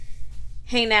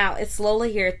Hey now, it's Lola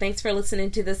here. Thanks for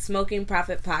listening to the Smoking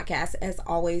Profit Podcast. As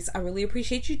always, I really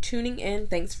appreciate you tuning in.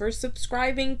 Thanks for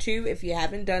subscribing too. If you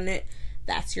haven't done it,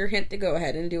 that's your hint to go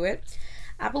ahead and do it.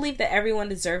 I believe that everyone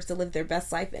deserves to live their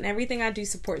best life, and everything I do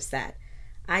supports that.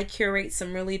 I curate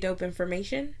some really dope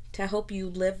information to help you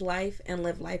live life and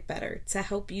live life better, to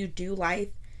help you do life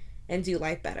and do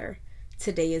life better.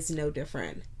 Today is no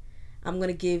different. I'm going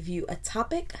to give you a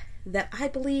topic that I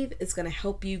believe is going to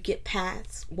help you get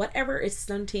past whatever is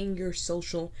stunting your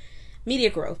social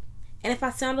media growth. And if I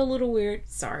sound a little weird,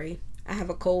 sorry, I have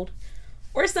a cold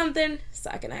or something, so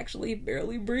I can actually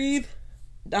barely breathe.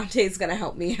 Dante's going to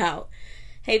help me out.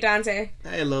 Hey, Dante.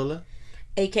 Hey, Lola.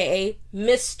 AKA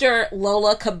Mr.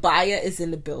 Lola Kabaya is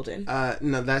in the building.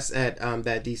 No, that's at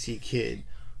that DC Kid.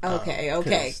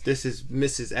 Okay. This is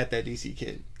Mrs. at that DC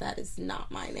Kid. That is not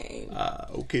my name.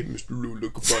 Okay, Mr. Lola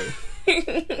Kabaya.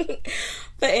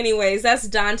 But anyways, that's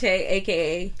Dante,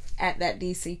 aka at that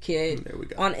DC Kid. There we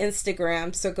go. On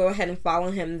Instagram. So go ahead and follow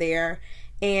him there.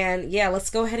 And yeah, let's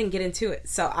go ahead and get into it.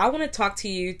 So I want to talk to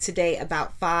you today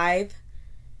about 5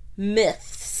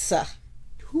 myths.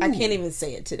 Ooh. I can't even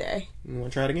say it today. You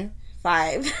want to try it again?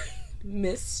 5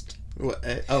 myths. What?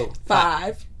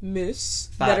 5 myths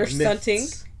that are stunting.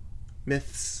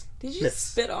 Myths. Did you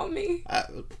spit on me? I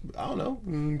don't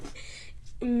know.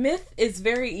 Myth is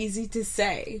very easy to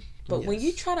say, but yes. when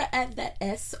you try to add that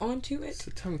S onto it, It's a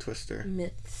tongue twister.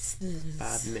 Myths.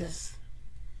 5 myths.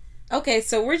 Okay,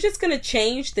 so we're just going to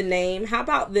change the name. How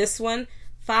about this one?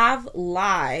 5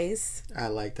 lies I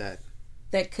like that.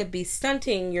 that could be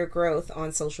stunting your growth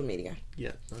on social media.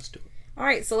 Yeah, let's do it. All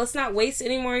right, so let's not waste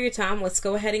any more of your time. Let's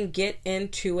go ahead and get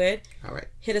into it. All right.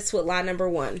 Hit us with lie number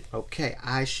 1. Okay,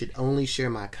 I should only share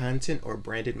my content or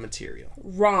branded material.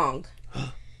 Wrong.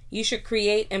 You should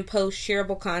create and post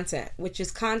shareable content, which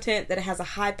is content that has a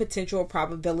high potential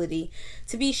probability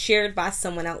to be shared by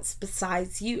someone else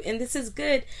besides you. And this is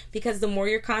good because the more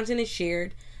your content is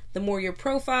shared, the more your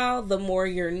profile, the more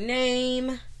your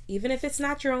name, even if it's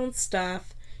not your own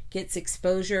stuff, gets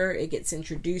exposure. It gets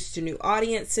introduced to new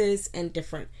audiences and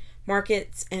different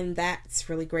markets, and that's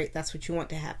really great. That's what you want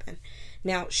to happen.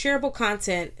 Now, shareable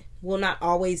content will not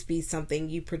always be something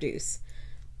you produce.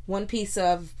 One piece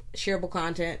of shareable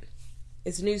content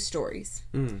is news stories.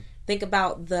 Think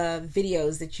about the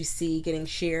videos that you see getting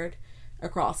shared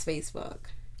across Facebook.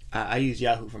 I use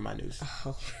Yahoo for my news.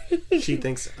 Oh.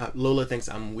 Lola thinks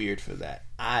I'm weird for that.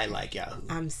 I like Yahoo.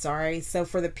 I'm sorry. So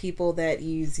for the people that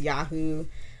use Yahoo,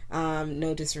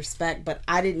 no disrespect, but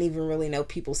I didn't even really know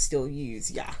people still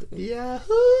use Yahoo.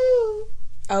 Yahoo!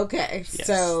 Okay, Yes,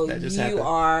 so that just you happened.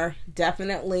 are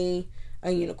definitely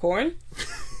a unicorn.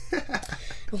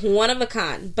 One of a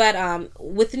kind. But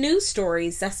with news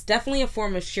stories, that's definitely a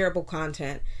form of shareable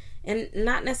content. And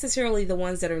not necessarily the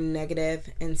ones that are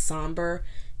negative and somber.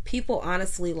 People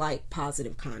honestly like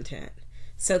positive content.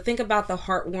 So think about the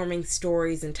heartwarming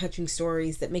stories and touching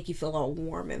stories that make you feel all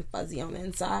warm and fuzzy on the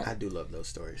inside. I do love those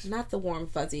stories. Not the warm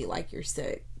fuzzy like you're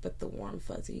sick, but the warm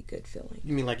fuzzy good feeling.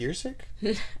 You mean like you're sick?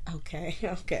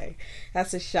 Okay.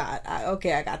 That's a shot.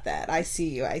 I got that. I see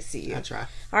you. I try.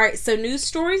 All right, so news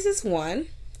stories is one.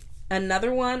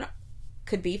 Another one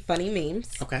could be funny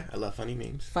memes. Okay, I love funny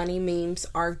memes. Funny memes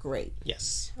are great.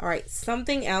 Yes. All right,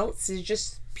 something else is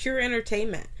just pure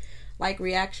entertainment, like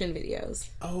reaction videos.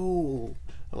 Oh,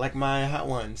 like my Hot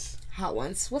Ones. Hot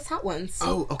Ones? What's Hot Ones?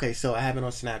 Oh, okay, so I have it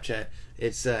on Snapchat.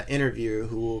 It's an interviewer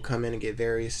who will come in and get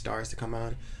various stars to come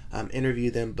on,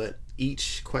 interview them, but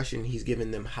each question he's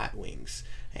giving them hot wings.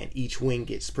 And each wing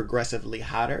gets progressively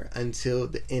hotter until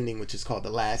the ending, which is called the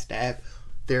last dab.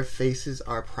 Their faces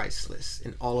are priceless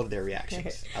in all of their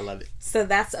reactions. I love it. So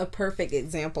that's a perfect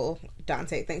example,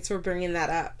 Dante. Thanks for bringing that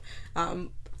up.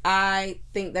 I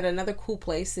think that another cool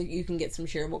place that you can get some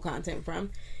shareable content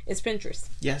from is Pinterest.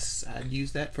 Yes, I'd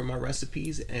use that for my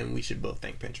recipes, and we should both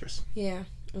thank Pinterest. Yeah,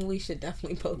 we should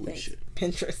definitely both We thank should.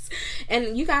 Pinterest.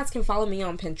 And you guys can follow me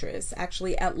on Pinterest.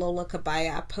 Actually, at Lola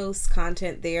Kabaya, I post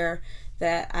content there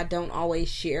that I don't always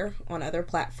share on other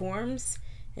platforms.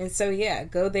 And so, yeah,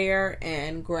 go there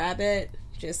and grab it.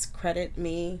 Just credit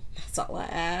me. That's all I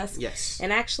ask. Yes.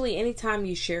 And actually, anytime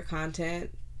you share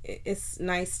content, it's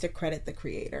nice to credit the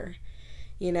creator.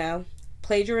 You know,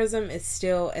 plagiarism is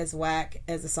still as whack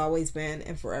as it's always been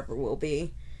and forever will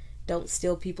be. Don't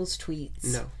steal people's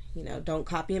tweets. No. You know, don't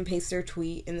copy and paste their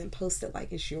tweet and then post it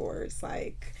like it's yours.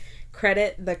 Like,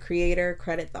 credit the creator,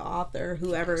 credit the author,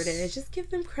 whoever it is. Just give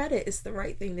them credit. It's the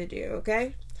right thing to do,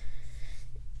 okay?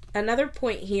 Another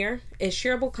point here is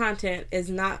shareable content is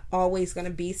not always going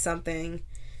to be something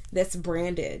that's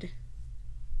branded.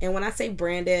 And when I say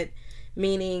branded,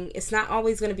 meaning it's not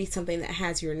always going to be something that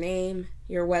has your name,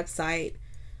 your website,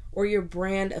 or your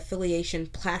brand affiliation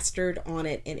plastered on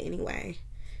it in any way.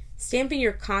 Stamping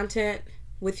your content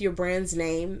with your brand's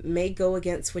name may go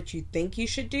against what you think you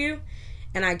should do,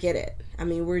 and I get it. I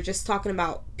mean, we're just talking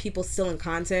about people stealing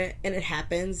content, and it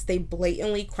happens. They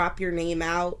blatantly crop your name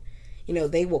out. You know,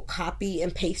 they will copy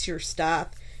and paste your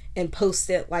stuff and post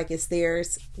it like it's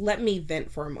theirs. Let me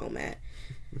vent for a moment.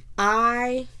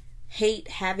 I hate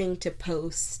having to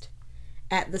post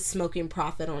at the Smoking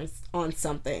Prophet on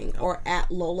something, or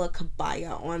at Lola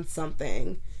Kabaya on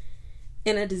something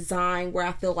in a design where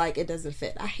I feel like it doesn't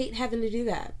fit. I hate having to do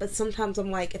that. But sometimes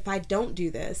I'm like, if I don't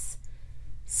do this,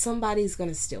 somebody's going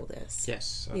to steal this.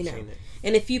 Yes, I've seen it.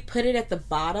 And if you put it at the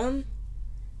bottom,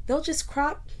 they'll just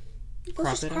crop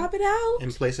it out.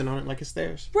 And place it on it like it's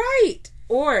theirs. Right.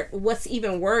 Or what's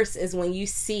even worse is when you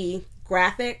see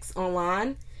graphics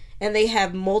online and they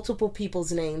have multiple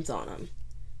people's names on them.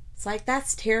 It's like,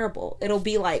 that's terrible. It'll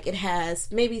be like, it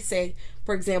has, maybe say,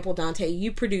 for example, Dante,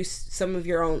 you produce some of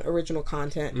your own original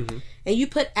content, mm-hmm. and you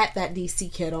put at that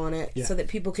DC Kid on it, so that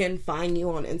people can find you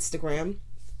on Instagram.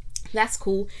 That's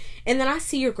cool. And then I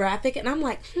see your graphic and I'm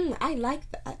like, I like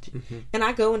that. Mm-hmm. And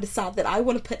I go and decide that I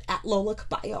want to put at Lola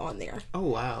Kabaya on there. Oh,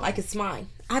 wow. Like it's mine.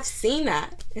 I've seen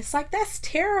that. It's like, that's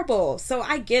terrible. So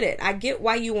I get it. I get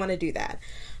why you want to do that.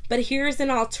 But here's an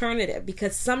alternative,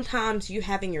 because sometimes you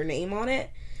having your name on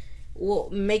it will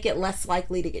make it less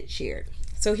likely to get shared.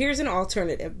 So here's an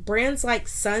alternative. Brands like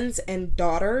sons and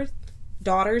daughters,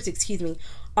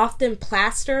 often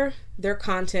plaster their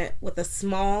content with a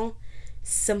small,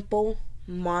 simple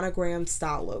monogram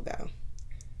style logo.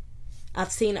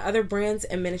 I've seen other brands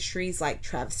and ministries like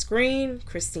Travis Green,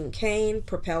 Christine Kane,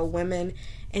 Propel Women,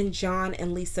 and John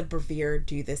and Lisa Bevere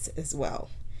do this as well.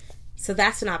 So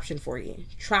that's an option for you.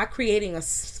 Try creating a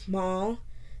small,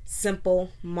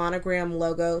 simple monogram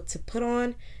logo to put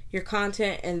on your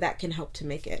content, and that can help to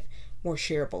make it more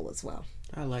shareable as well.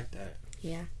 I like that.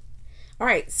 Yeah. All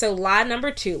right, so lie number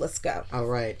 2, let's go. All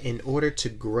right, in order to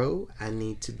grow, I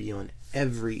need to be on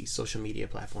every social media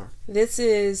platform. This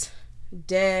is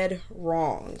dead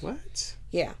wrong. What?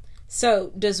 Yeah.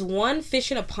 So, does one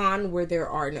fish in a pond where there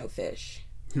are no fish?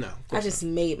 No. I just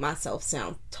made myself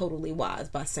sound totally wise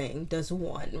by saying does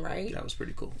one, right? That was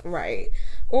pretty cool. Right.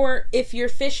 Or if you're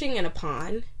fishing in a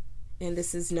pond, and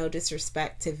this is no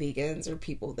disrespect to vegans or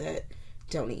people that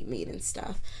don't eat meat and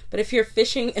stuff, but if you're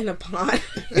fishing in a pond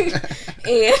and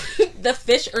the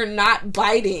fish are not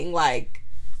biting, like,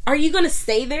 are you going to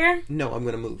stay there? No, I'm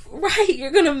going to move. Right,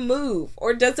 you're going to move.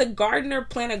 Or does a gardener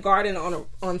plant a garden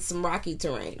on some rocky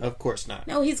terrain? Of course not.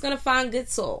 No, he's going to find good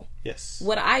soil. Yes.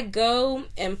 Would I go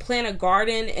and plant a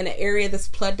garden in an area that's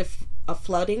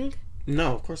flooding?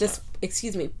 No, of course not.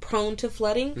 Prone to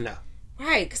flooding? No.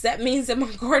 Right, because that means that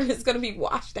my garden is going to be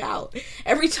washed out.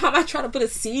 Every time I try to put a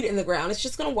seed in the ground, it's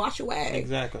just going to wash away.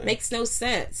 Exactly. Makes no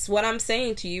sense. What I'm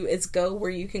saying to you is go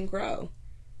where you can grow.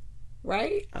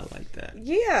 Right? I like that.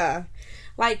 Yeah.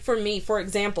 Like for me, for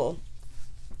example,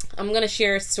 I'm going to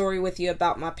share a story with you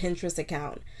about my Pinterest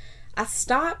account. I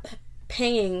stopped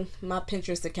paying my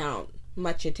Pinterest account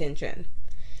much attention.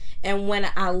 And when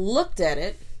I looked at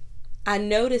it, I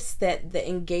noticed that the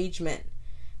engagement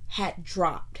had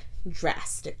dropped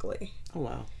drastically. Oh,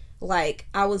 wow. Like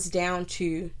I was down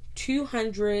to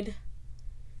 200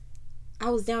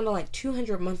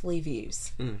 monthly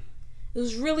views. It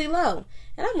was really low.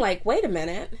 And I'm like, wait a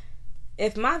minute.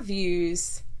 If my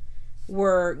views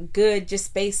were good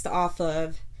just based off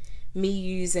of me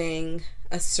using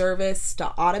a service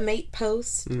to automate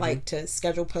posts, like to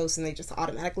schedule posts and they just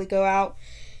automatically go out,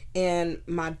 and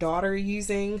my daughter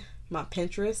using my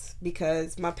Pinterest,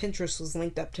 because my Pinterest was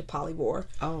linked up to Polyvore.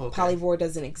 Oh, okay. Polyvore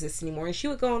doesn't exist anymore. And she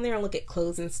would go on there and look at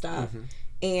clothes and stuff.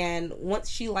 And once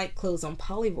she liked clothes on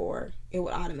Polyvore, it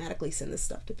would automatically send this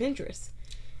stuff to Pinterest.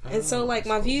 And so, like,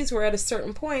 my views were at a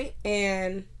certain point,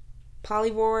 and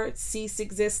Polyvore ceased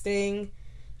existing.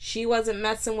 She wasn't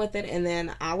messing with it, and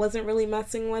then I wasn't really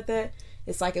messing with it.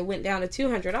 It's like it went down to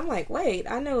 200. I'm like, wait,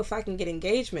 I know if I can get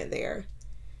engagement there,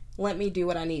 let me do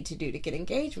what I need to do to get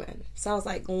engagement. So I was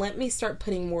like, let me start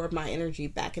putting more of my energy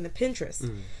back into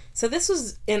Pinterest. So this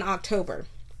was in October.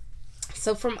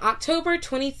 So from October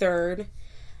 23rd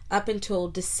up until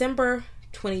December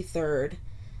 23rd,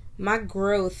 my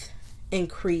growth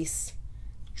increased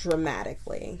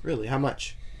dramatically. Really? How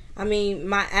much? I mean,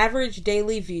 my average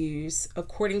daily views,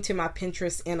 according to my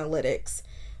Pinterest analytics,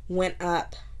 went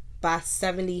up by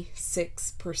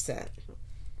 76%.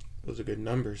 Those are good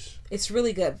numbers. It's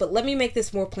really good. But let me make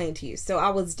this more plain to you. So I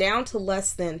was down to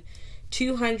less than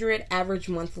 200 average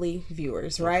monthly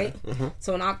viewers, right? Okay.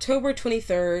 So on October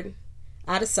 23rd,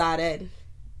 I decided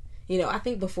I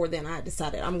think before then I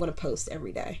decided I'm going to post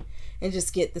every day and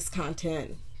just get this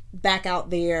content back out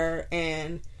there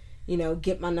and,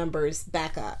 get my numbers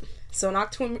back up. So on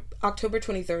October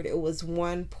 23rd, it was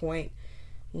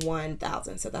 1.1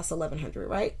 thousand. So that's 1,100,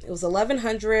 right? It was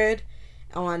 1,100.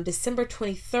 On December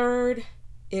 23rd,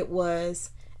 it was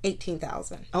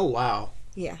 18,000. Oh, wow.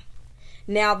 Yeah.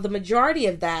 Now, the majority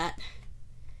of that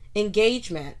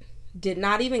engagement did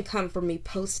not even come from me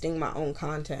posting my own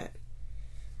content.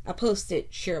 I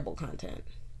posted shareable content.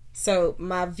 So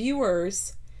my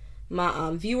viewers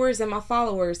and my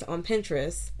followers on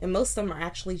Pinterest, and most of them are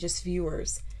actually just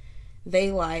viewers,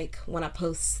 they like when I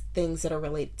post things that are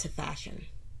related to fashion.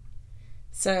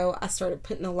 So I started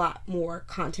putting a lot more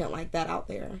content like that out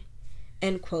there.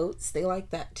 And quotes, they like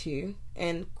that too.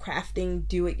 And crafting,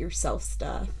 do-it-yourself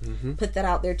stuff. Mm-hmm. Put that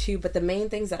out there too. But the main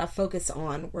things that I focused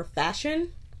on were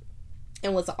fashion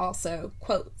and was also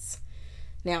quotes.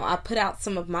 Now, I put out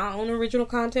some of my own original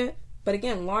content. But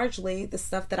again, largely the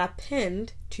stuff that I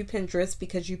pinned to Pinterest,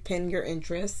 because you pin your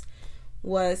interests,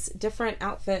 was different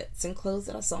outfits and clothes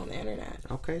that I saw on the internet.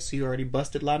 Okay, so you already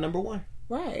busted lie number one.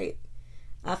 Right.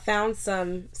 I found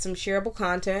some shareable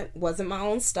content. Wasn't my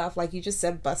own stuff, like you just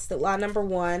said, busted lie number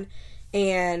one.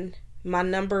 And my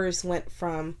numbers went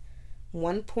from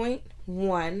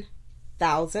 1.1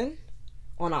 thousand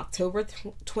on October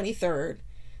 23rd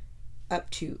up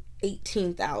to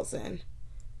 18,000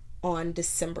 on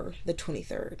December the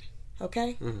 23rd.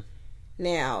 Okay? Mm-hmm.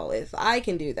 Now, if I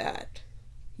can do that,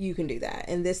 you can do that.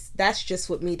 And that's just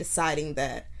with me deciding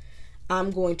that I'm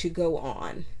going to go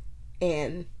on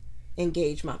and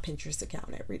engage my Pinterest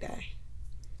account every day.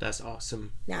 That's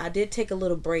awesome. Now, I did take a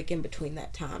little break in between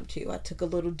that time too. I took a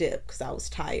little dip because I was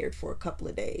tired for a couple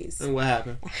of days. And what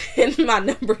happened? And my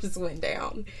numbers went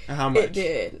down. How much? It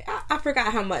did. I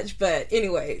forgot how much, but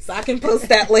anyways, I can post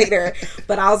that later.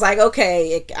 But I was like,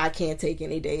 okay, I can't take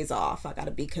any days off. I got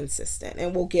to be consistent,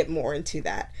 and we'll get more into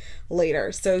that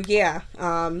later. So yeah,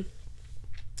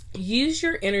 use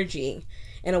your energy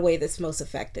in a way that's most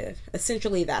effective.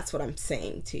 Essentially, that's what I'm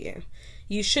saying to you.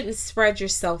 You shouldn't spread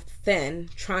yourself thin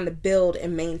trying to build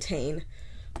and maintain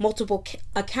multiple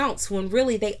accounts when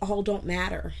really they all don't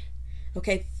matter.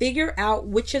 Okay, figure out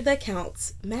which of the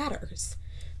accounts matters.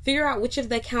 Figure out which of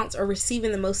the accounts are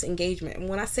receiving the most engagement. And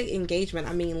when I say engagement,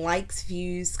 I mean likes,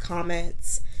 views,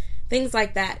 comments, things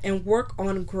like that, and work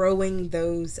on growing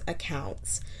those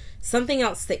accounts. Something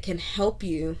else that can help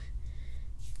you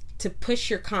to push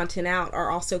your content out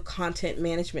are also content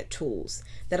management tools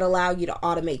that allow you to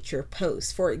automate your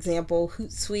posts. For example,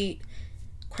 Hootsuite,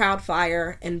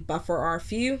 Crowdfire, and Buffer are a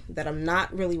few that I'm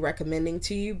not really recommending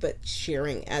to you, but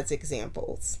sharing as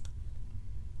examples.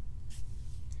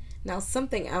 Now,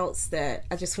 something else that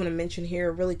I just want to mention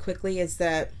here really quickly is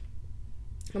that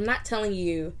I'm not telling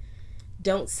you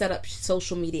don't set up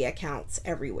social media accounts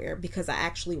everywhere, because I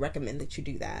actually recommend that you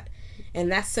do that. And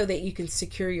that's so that you can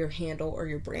secure your handle or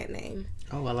your brand name.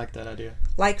 Oh, I like that idea.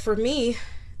 Like for me,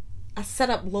 I set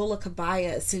up Lola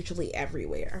Kabaya essentially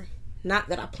everywhere. Not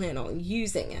that I plan on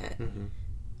using it, mm-hmm.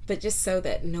 but just so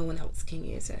that no one else can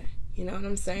use it. You know what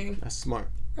I'm saying? That's smart.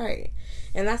 Right.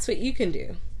 And that's what you can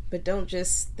do. But don't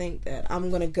just think that I'm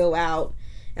going to go out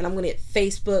and I'm going to get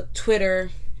Facebook,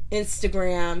 Twitter,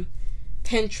 Instagram,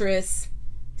 Pinterest,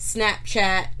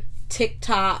 Snapchat,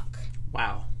 TikTok.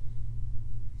 Wow.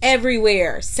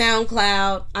 Everywhere.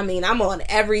 SoundCloud. I mean, I'm on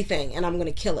everything and I'm going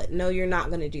to kill it. No, you're not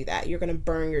going to do that. You're going to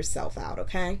burn yourself out,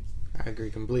 okay? I agree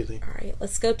completely. All right,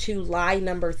 let's go to lie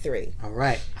number 3. All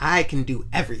right. I can do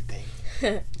everything.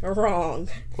 Wrong.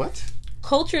 What?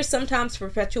 Culture sometimes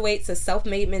perpetuates a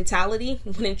self-made mentality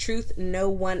when in truth, no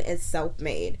one is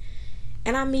self-made.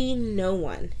 And I mean no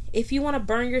one. If you want to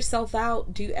burn yourself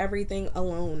out, do everything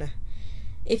alone.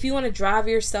 If you want to drive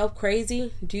yourself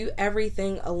crazy, do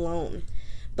everything alone.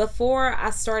 Before I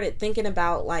started thinking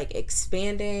about like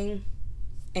expanding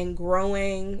and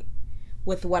growing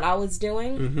with what I was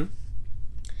doing, mm-hmm.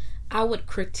 I would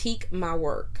critique my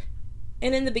work.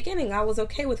 And in the beginning, I was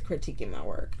okay with critiquing my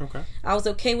work. Okay. I was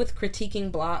okay with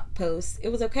critiquing blog posts. It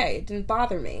was okay. It didn't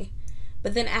bother me.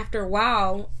 But then after a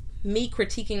while, me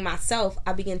critiquing myself,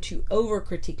 I began to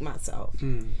over-critique myself.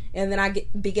 Mm. And then I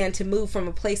began to move from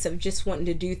a place of just wanting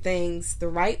to do things the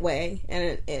right way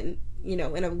and you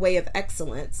know, in a way of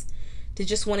excellence, to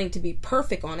just wanting to be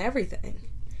perfect on everything.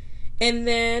 And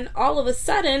then all of a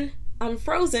sudden, I'm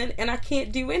frozen and I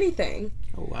can't do anything.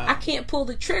 Oh, wow. I can't pull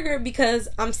the trigger because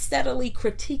I'm steadily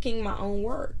critiquing my own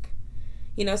work.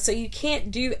 You know, so you can't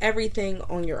do everything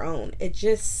on your own. It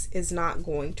just is not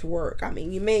going to work. I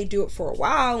mean, you may do it for a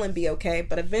while and be okay,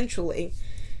 but eventually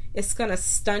it's going to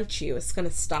stunt you. It's going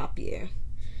to stop you.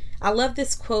 I love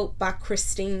this quote by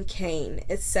Christine Kane.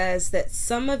 It says that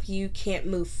some of you can't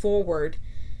move forward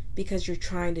because you're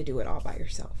trying to do it all by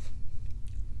yourself.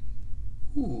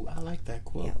 Ooh, I like that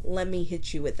quote. Yeah, let me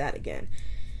hit you with that again.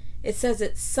 It says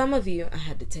that some of you, I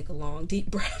had to take a long,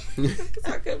 deep breath because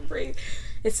I couldn't breathe.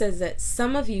 It says that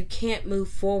some of you can't move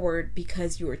forward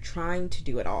because you are trying to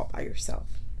do it all by yourself.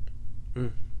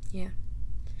 Yeah.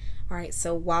 All right,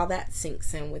 so while that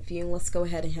sinks in with you, let's go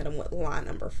ahead and hit them with lie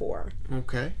number 4.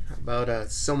 Okay. How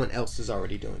about someone else is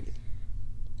already doing it?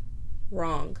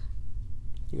 Wrong.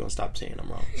 You're going to stop saying I'm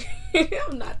wrong.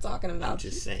 I'm not talking about I'm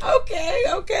just saying. Okay.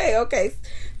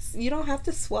 You don't have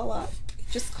to swell up.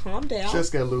 Just calm down.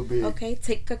 Just got a little bit. Okay,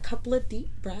 take a couple of deep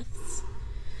breaths.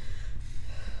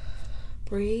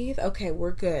 Breathe. Okay,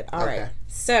 we're good. All right.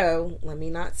 So, let me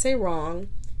not say wrong.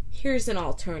 Here's an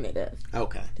alternative.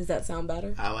 Okay. Does that sound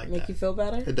better? I like that. Make you feel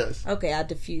better? It does. Okay, I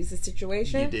diffused the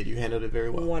situation. You did. You handled it very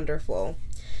well. Wonderful.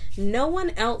 No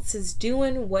one else is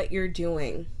doing what you're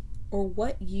doing or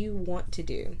what you want to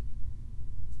do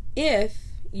if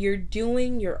you're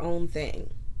doing your own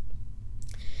thing.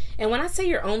 And when I say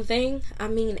your own thing, I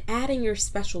mean adding your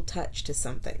special touch to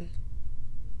something.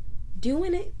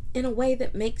 Doing it in a way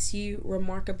that makes you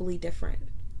remarkably different,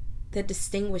 that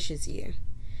distinguishes you,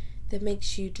 that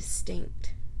makes you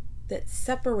distinct, that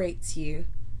separates you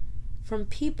from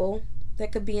people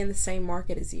that could be in the same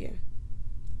market as you.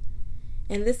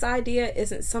 And this idea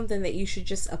isn't something that you should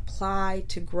just apply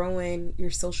to growing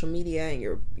your social media and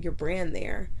your brand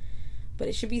there. But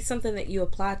it should be something that you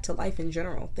apply to life in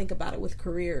general. Think about it with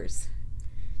careers.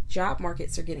 Job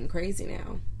markets are getting crazy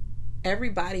now.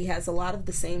 Everybody has a lot of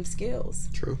the same skills.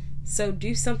 True. So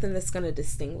do something that's going to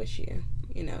distinguish you.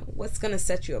 You know, what's going to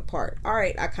set you apart. All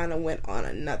right, I kind of went on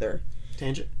another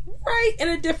tangent. Right, in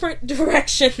a different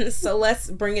direction. So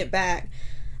let's bring it back.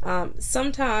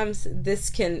 Sometimes this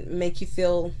can make you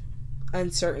feel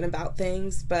uncertain about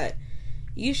things, but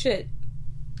you should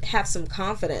have some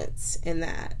confidence in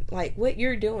that. Like, what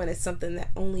you're doing is something that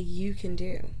only you can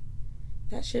do.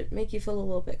 That should make you feel a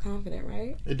little bit confident,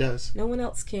 right? It does. No one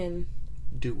else can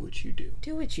do what you do.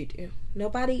 Do what you do.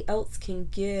 Nobody else can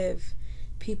give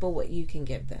people what you can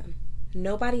give them.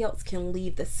 Nobody else can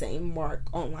leave the same mark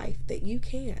on life that you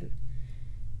can.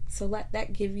 So let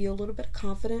that give you a little bit of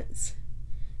confidence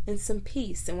and some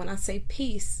peace. And when I say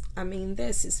peace, I mean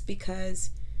this is because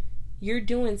you're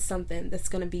doing something that's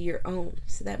going to be your own.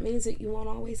 So that means that you won't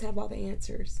always have all the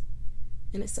answers.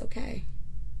 And it's okay.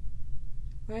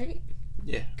 Right?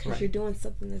 Yeah. Because right. you're doing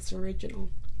something that's original.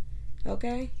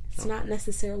 Okay? It's not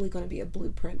necessarily going to be a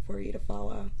blueprint for you to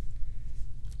follow.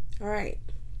 All right.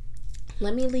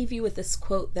 Let me leave you with this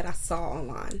quote that I saw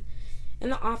online.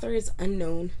 And the author is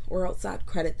unknown, or else I'd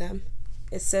credit them.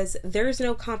 It says, "There's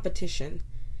no competition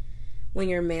when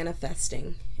you're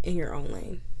manifesting in your own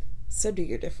lane. So do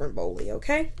your different boldly,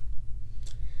 okay?"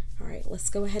 All right, let's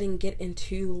go ahead and get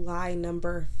into lie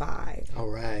number 5. All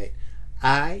right.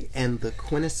 I am the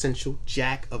quintessential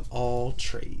jack of all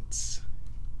trades.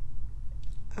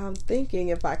 I'm thinking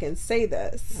if I can say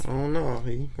this. I don't know.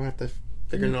 You're going to have to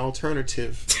figure an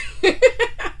alternative.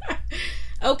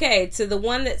 Okay, to the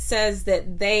one that says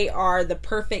that they are the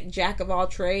perfect jack of all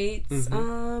trades, you're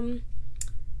a liar.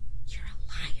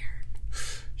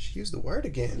 She used the word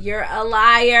again. You're a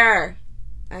liar.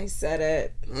 I said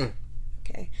it.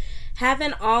 Okay.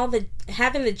 Having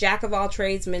the jack of all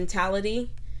trades mentality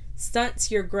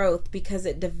stunts your growth because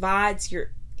it divides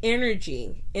your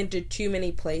energy into too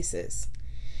many places.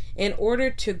 In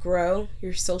order to grow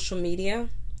your social media,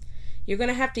 you're going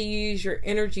to have to use your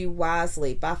energy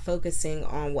wisely by focusing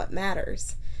on what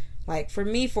matters. Like for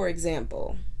me, for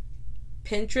example,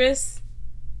 Pinterest,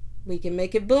 we can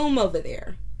make it boom over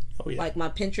there. Oh, yeah. Like my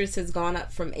Pinterest has gone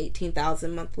up from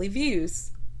 18,000 monthly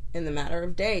views in the matter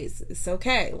of days. It's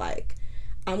okay. Like,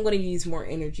 I'm going to use more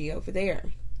energy over there.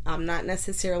 I'm not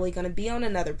necessarily going to be on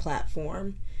another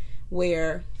platform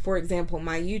where, for example,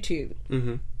 my YouTube.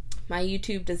 My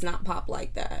YouTube does not pop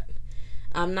like that.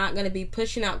 I'm not going to be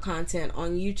pushing out content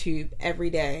on YouTube every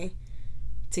day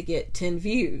to get 10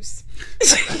 views.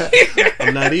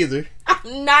 I'm not either.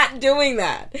 I'm not doing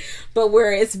that. But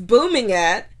where it's booming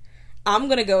at, I'm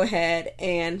going to go ahead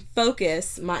and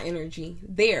focus my energy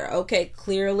there. Okay,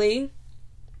 clearly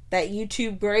that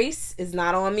YouTube grace is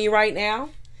not on me right now.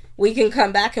 We can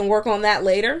come back and work on that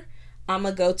later. I'm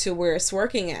going to go to where it's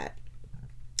working at.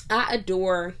 I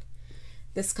adore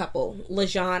this couple,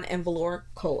 LaJean and Valor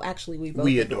Cole. Actually, we both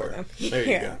adore them. There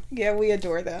you go. Yeah, we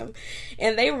adore them.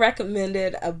 And they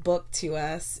recommended a book to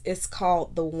us. It's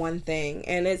called The One Thing,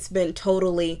 and it's been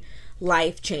totally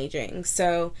life-changing.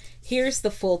 So here's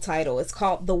the full title. It's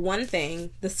called The One Thing,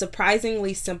 The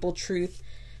Surprisingly Simple Truth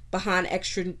Behind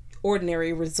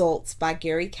Extraordinary Results by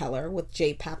Gary Keller with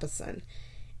Jay Papasan.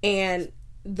 And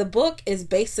the book is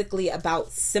basically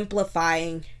about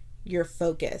simplifying your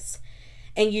focus.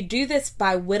 And you do this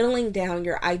by whittling down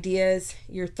your ideas,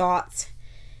 your thoughts,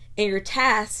 and your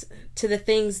tasks to the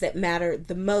things that matter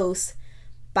the most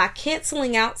by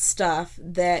canceling out stuff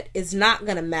that is not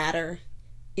going to matter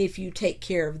if you take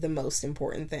care of the most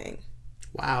important thing.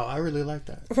 Wow, I really like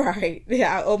that. Right.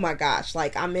 Yeah. Oh my gosh.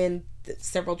 Like, I'm in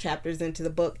several chapters into the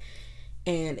book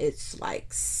and it's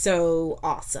like so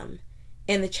awesome.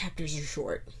 And the chapters are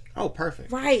short. Oh,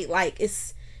 perfect. Right. Like,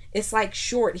 it's like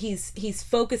short. He's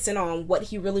focusing on what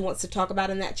he really wants to talk about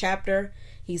in that chapter.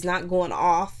 He's not going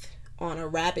off on a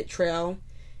rabbit trail,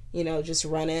 just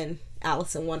running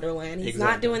Alice in Wonderland. He's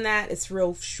not doing that. It's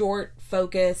real short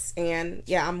focus, and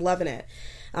yeah, I'm loving it.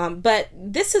 But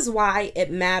this is why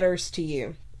it matters to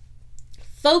you.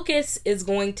 Focus is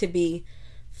going to be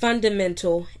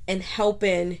fundamental in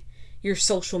helping your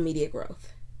social media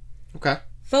growth. Okay.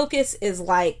 Focus is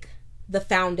like the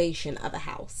foundation of a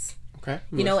house. Okay.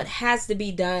 It has to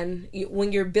be done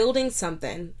when you're building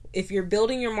something. If you're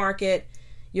building your market,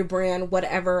 your brand,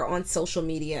 whatever, on social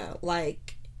media,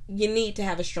 like, you need to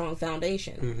have a strong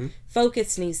foundation. Mm-hmm.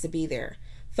 Focus needs to be there.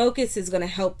 Focus is going to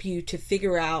help you to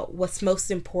figure out what's most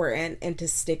important and to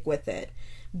stick with it.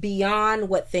 Beyond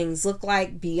what things look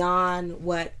like, beyond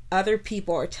what other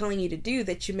people are telling you to do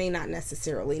that you may not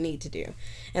necessarily need to do.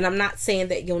 And I'm not saying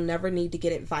that you'll never need to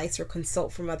get advice or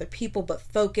consult from other people, but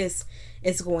focus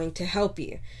is going to help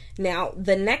you. Now,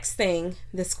 the next thing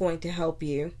that's going to help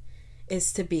you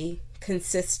is to be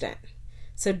consistent.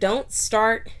 So don't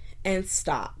start and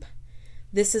stop.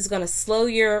 This is going to slow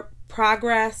your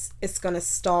progress. It's going to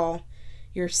stall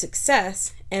your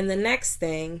success. And the next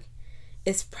thing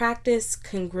is practice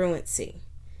congruency.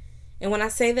 And when I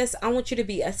say this, I want you to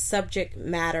be a subject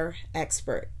matter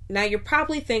expert. Now, you're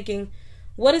probably thinking,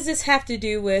 what does this have to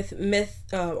do with myth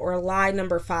or lie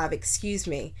number 5? Excuse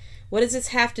me. What does this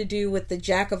have to do with the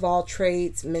jack of all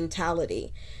trades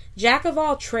mentality? Jack of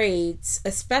all trades,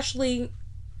 especially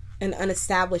an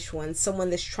unestablished one,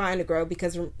 someone that's trying to grow,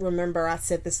 because remember I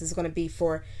said this is going to be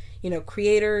for,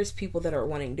 creators, people that are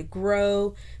wanting to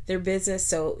grow their business.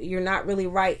 So you're not really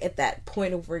right at that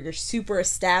point of where you're super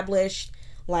established.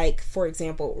 Like, for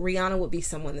example, Rihanna would be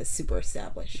someone that's super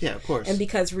established. Yeah, of course. And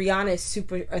because Rihanna is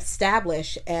super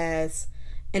established as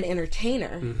an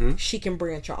entertainer, she can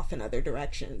branch off in other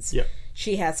directions. Yep.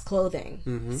 She has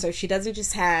clothing. So she doesn't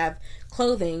just have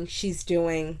clothing, she's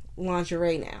doing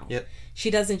lingerie now. Yep. She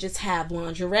doesn't just have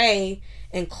lingerie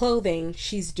and clothing,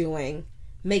 she's doing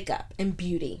makeup and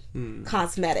beauty,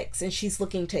 cosmetics, and she's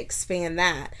looking to expand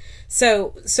that.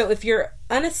 So if you're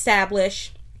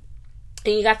unestablished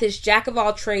and you got this jack of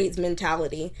all trades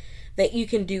mentality that you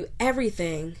can do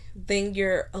everything, then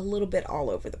you're a little bit all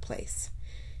over the place.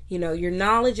 Your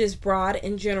knowledge is broad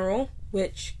in general,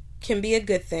 which can be a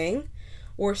good thing,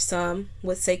 or some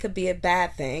would say could be a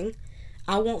bad thing.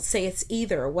 I won't say it's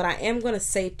either. What I am going to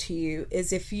say to you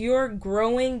is, if you're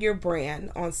growing your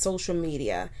brand on social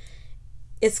media,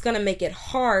 it's going to make it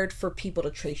hard for people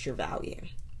to trace your value.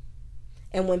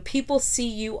 And when people see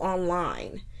you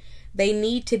online, they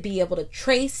need to be able to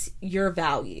trace your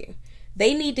value.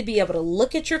 They need to be able to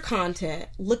look at your content,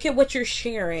 look at what you're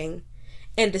sharing,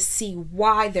 and to see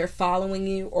why they're following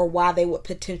you or why they would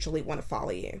potentially want to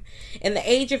follow you. In the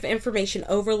age of information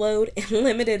overload and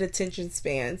limited attention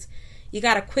spans, you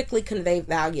got to quickly convey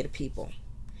value to people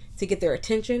to get their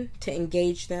attention, to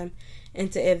engage them,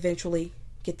 and to eventually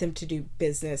get them to do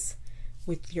business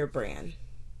with your brand.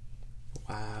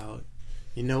 Wow.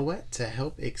 You know what? To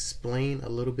help explain a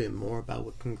little bit more about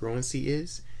what congruency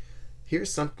is,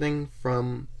 here's something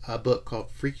from a book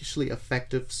called Freakishly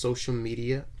Effective Social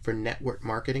Media for Network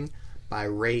Marketing by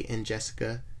Ray and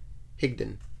Jessica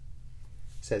Higdon. It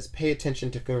says, pay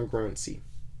attention to congruency.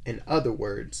 In other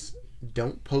words,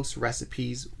 don't post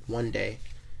recipes one day,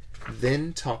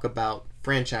 then talk about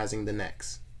franchising the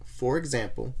next. For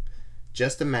example,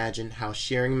 just imagine how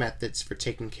sharing methods for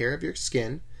taking care of your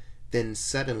skin, then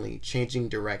suddenly changing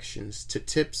directions to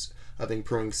tips of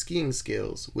improving skiing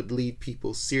skills would leave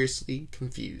people seriously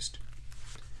confused.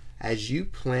 As you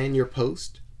plan your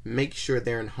post, make sure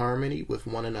they're in harmony with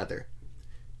one another,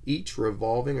 each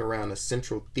revolving around a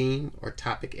central theme or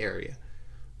topic area,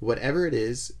 whatever it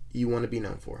is you want to be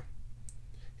known for.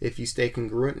 If you stay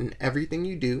congruent in everything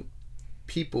you do,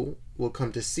 people will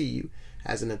come to see you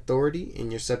as an authority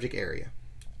in your subject area,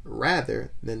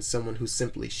 rather than someone who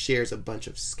simply shares a bunch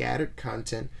of scattered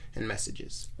content and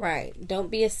messages. Right. Don't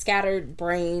be a scattered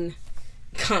brain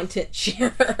content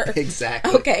sharer.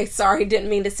 Exactly. Okay, sorry, didn't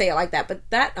mean to say it like that, but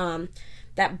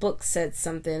that book said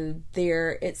something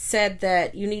there. It said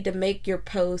that you need to make your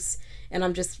posts, and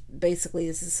I'm just basically,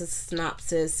 this is a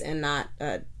synopsis and not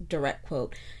a direct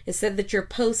quote. It said that your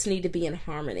posts need to be in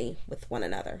harmony with one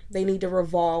another. They need to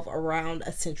revolve around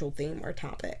a central theme or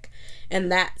topic.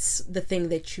 And that's the thing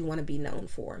that you want to be known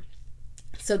for.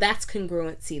 So that's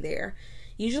congruency there.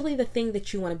 Usually the thing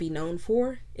that you want to be known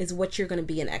for is what you're going to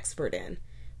be an expert in,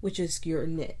 which is your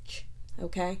niche.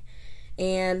 Okay?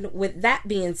 And with that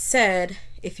being said,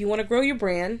 if you want to grow your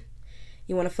brand,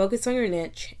 you want to focus on your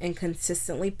niche and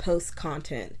consistently post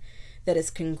content that is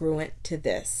congruent to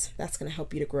this. That's going to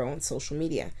help you to grow on social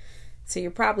media. So you're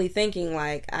probably thinking,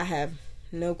 like, I have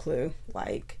no clue,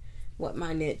 like, what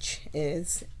my niche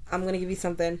is. I'm going to give you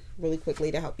something really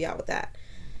quickly to help you out with that.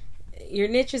 Your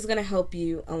niche is going to help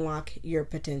you unlock your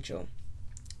potential.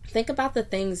 Think about the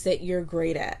things that you're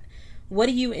great at. What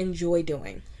do you enjoy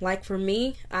doing? Like for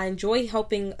me, I enjoy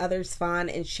helping others find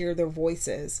and share their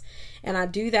voices. And I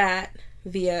do that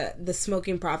via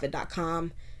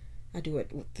thesmokingprophet.com. I do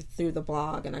it through the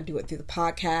blog, and I do it through the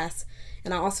podcast.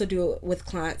 And I also do it with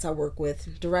clients I work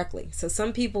with directly. So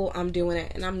some people I'm doing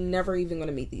it and I'm never even going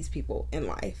to meet these people in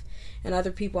life. And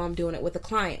other people I'm doing it with a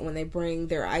client when they bring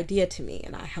their idea to me,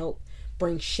 and I help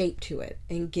bring shape to it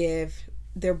and give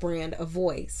their brand a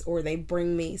voice, or they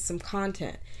bring me some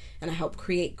content and I help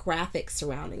create graphics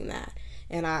surrounding that.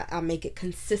 And I make it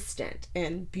consistent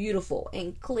and beautiful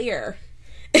and clear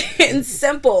and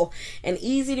simple and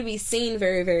easy to be seen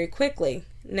very, very quickly.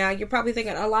 Now, you're probably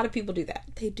thinking, a lot of people do that.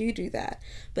 They do that.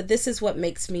 But this is what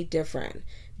makes me different.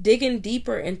 Digging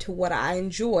deeper into what I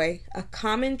enjoy, a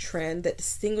common trend that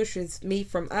distinguishes me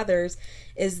from others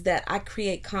is that I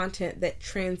create content that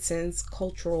transcends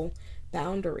cultural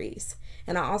boundaries.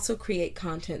 And I also create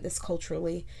content that's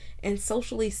culturally and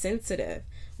socially sensitive.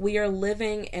 We are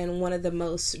living in one of the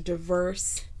most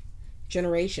diverse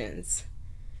generations,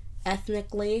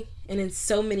 ethnically and in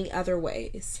so many other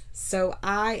ways. So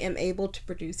I am able to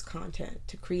produce content,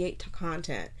 to create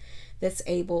content that's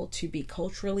able to be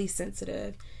culturally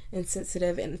sensitive and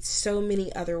sensitive in so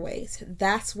many other ways.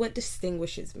 That's what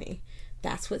distinguishes me.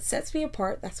 That's what sets me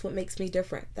apart. That's what makes me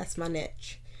different. That's my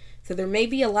niche. So there may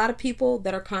be a lot of people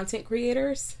that are content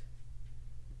creators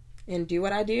and do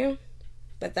what I do,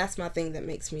 but that's my thing that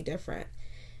makes me different.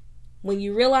 When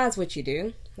you realize what you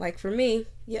do, like for me,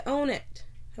 you own it,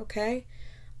 okay?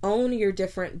 Own your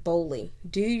different boldly.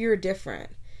 Do your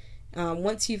different.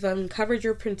 Once you've uncovered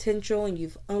your potential and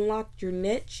you've unlocked your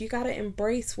niche, you got to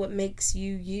embrace what makes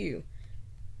you you.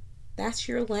 That's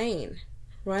your lane.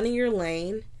 Run in your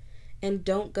lane. And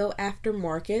don't go after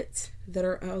markets that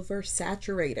are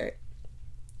oversaturated.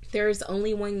 There is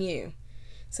only one you.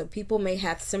 So people may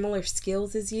have similar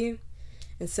skills as you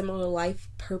and similar life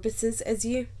purposes as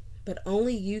you, but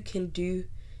only you can do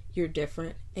your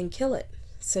different and kill it.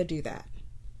 So do that.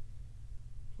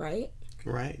 Right?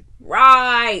 Right.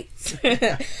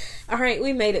 All right,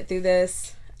 we made it through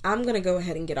this. I'm going to go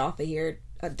ahead and get off of here.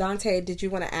 Dante, did you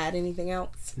want to add anything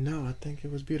else? No, I think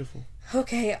it was beautiful.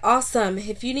 Okay, awesome.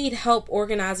 If you need help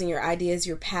organizing your ideas,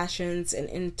 your passions, and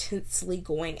intensely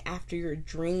going after your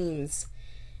dreams,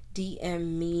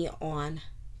 DM me on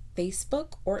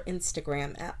Facebook or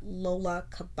Instagram at Lola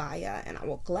Kabaya, and I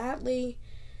will gladly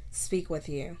speak with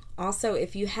you. Also,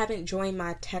 if you haven't joined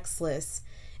my text list,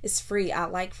 it's free. I'd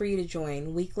like for you to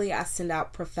join. Weekly, I send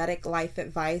out prophetic life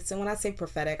advice. And when I say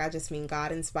prophetic, I just mean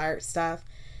God-inspired stuff.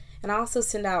 And I also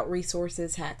send out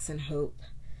resources, hacks, and hope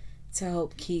to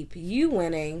help keep you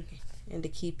winning and to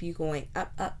keep you going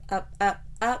up, up, up, up,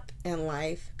 up in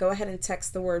life. Go ahead and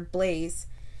text the word BLAZE,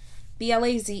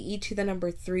 BLAZE to the number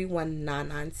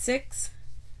 31996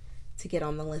 to get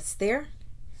on the list there.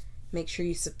 Make sure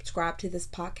you subscribe to this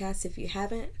podcast if you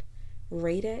haven't.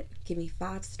 Rate it. Give me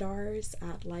 5 stars.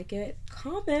 I'd like it.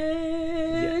 Comment.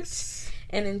 Yes.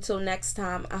 And until next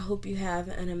time, I hope you have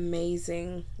an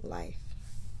amazing life.